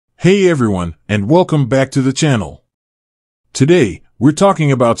Hey everyone, and welcome back to the channel. Today, we're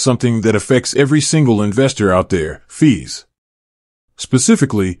talking about something that affects every single investor out there, fees.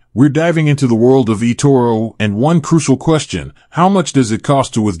 Specifically, we're diving into the world of eToro and one crucial question: how much does it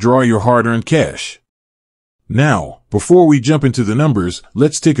cost to withdraw your hard-earned cash? Now, before we jump into the numbers,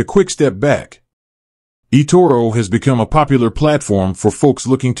 let's take a quick step back. eToro has become a popular platform for folks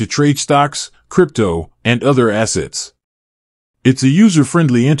looking to trade stocks, crypto, and other assets. It's a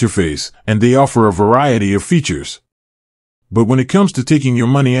user-friendly interface, and they offer a variety of features. But when it comes to taking your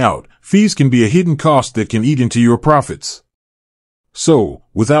money out, fees can be a hidden cost that can eat into your profits. So,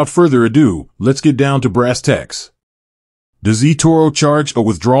 without further ado, let's get down to brass tacks. Does eToro charge a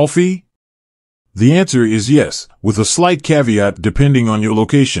withdrawal fee? The answer is yes, with a slight caveat depending on your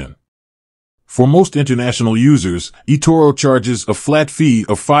location. For most international users, eToro charges a flat fee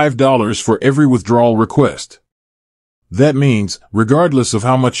of $5 for every withdrawal request. That means, regardless of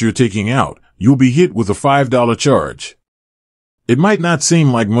how much you're taking out, you'll be hit with a $5 charge. It might not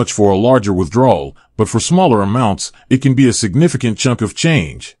seem like much for a larger withdrawal, but for smaller amounts, it can be a significant chunk of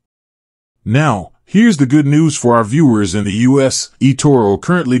change. Now, here's the good news for our viewers in the US. eToro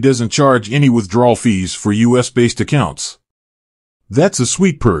currently doesn't charge any withdrawal fees for US-based accounts. That's a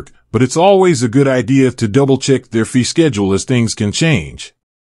sweet perk, but it's always a good idea to double-check their fee schedule as things can change.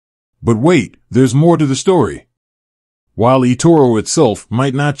 But wait, there's more to the story. While eToro itself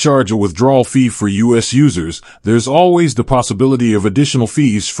might not charge a withdrawal fee for US users, there's always the possibility of additional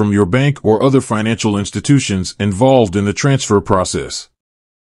fees from your bank or other financial institutions involved in the transfer process.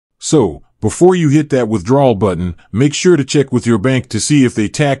 So, before you hit that withdrawal button, make sure to check with your bank to see if they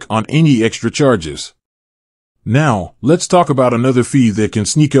tack on any extra charges. Now, let's talk about another fee that can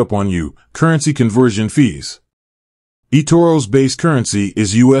sneak up on you: currency conversion fees. eToro's base currency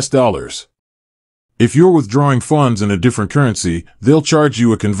is US dollars. If you're withdrawing funds in a different currency, they'll charge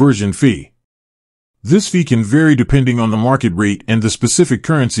you a conversion fee. This fee can vary depending on the market rate and the specific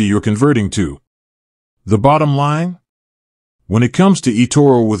currency you're converting to. The bottom line? When it comes to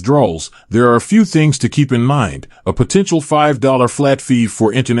eToro withdrawals, there are a few things to keep in mind: a potential $5 flat fee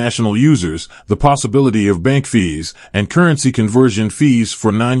for international users, the possibility of bank fees, and currency conversion fees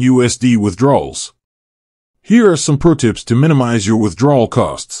for non-USD withdrawals. Here are some pro tips to minimize your withdrawal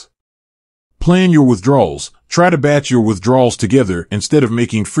costs. Plan your withdrawals. Try to batch your withdrawals together instead of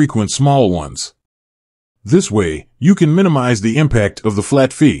making frequent small ones. This way, you can minimize the impact of the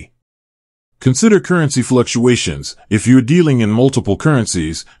flat fee. Consider currency fluctuations. If you're dealing in multiple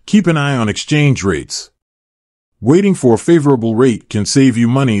currencies, keep an eye on exchange rates. Waiting for a favorable rate can save you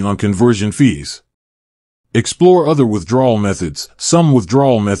money on conversion fees. Explore other withdrawal methods. Some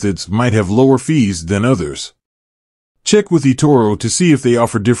withdrawal methods might have lower fees than others. Check with eToro to see if they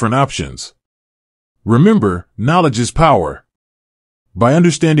offer different options. Remember, knowledge is power. By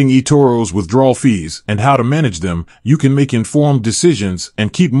understanding eToro's withdrawal fees and how to manage them, you can make informed decisions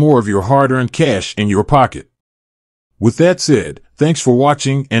and keep more of your hard-earned cash in your pocket. With that said, thanks for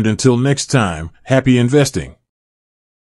watching, and until next time, happy investing.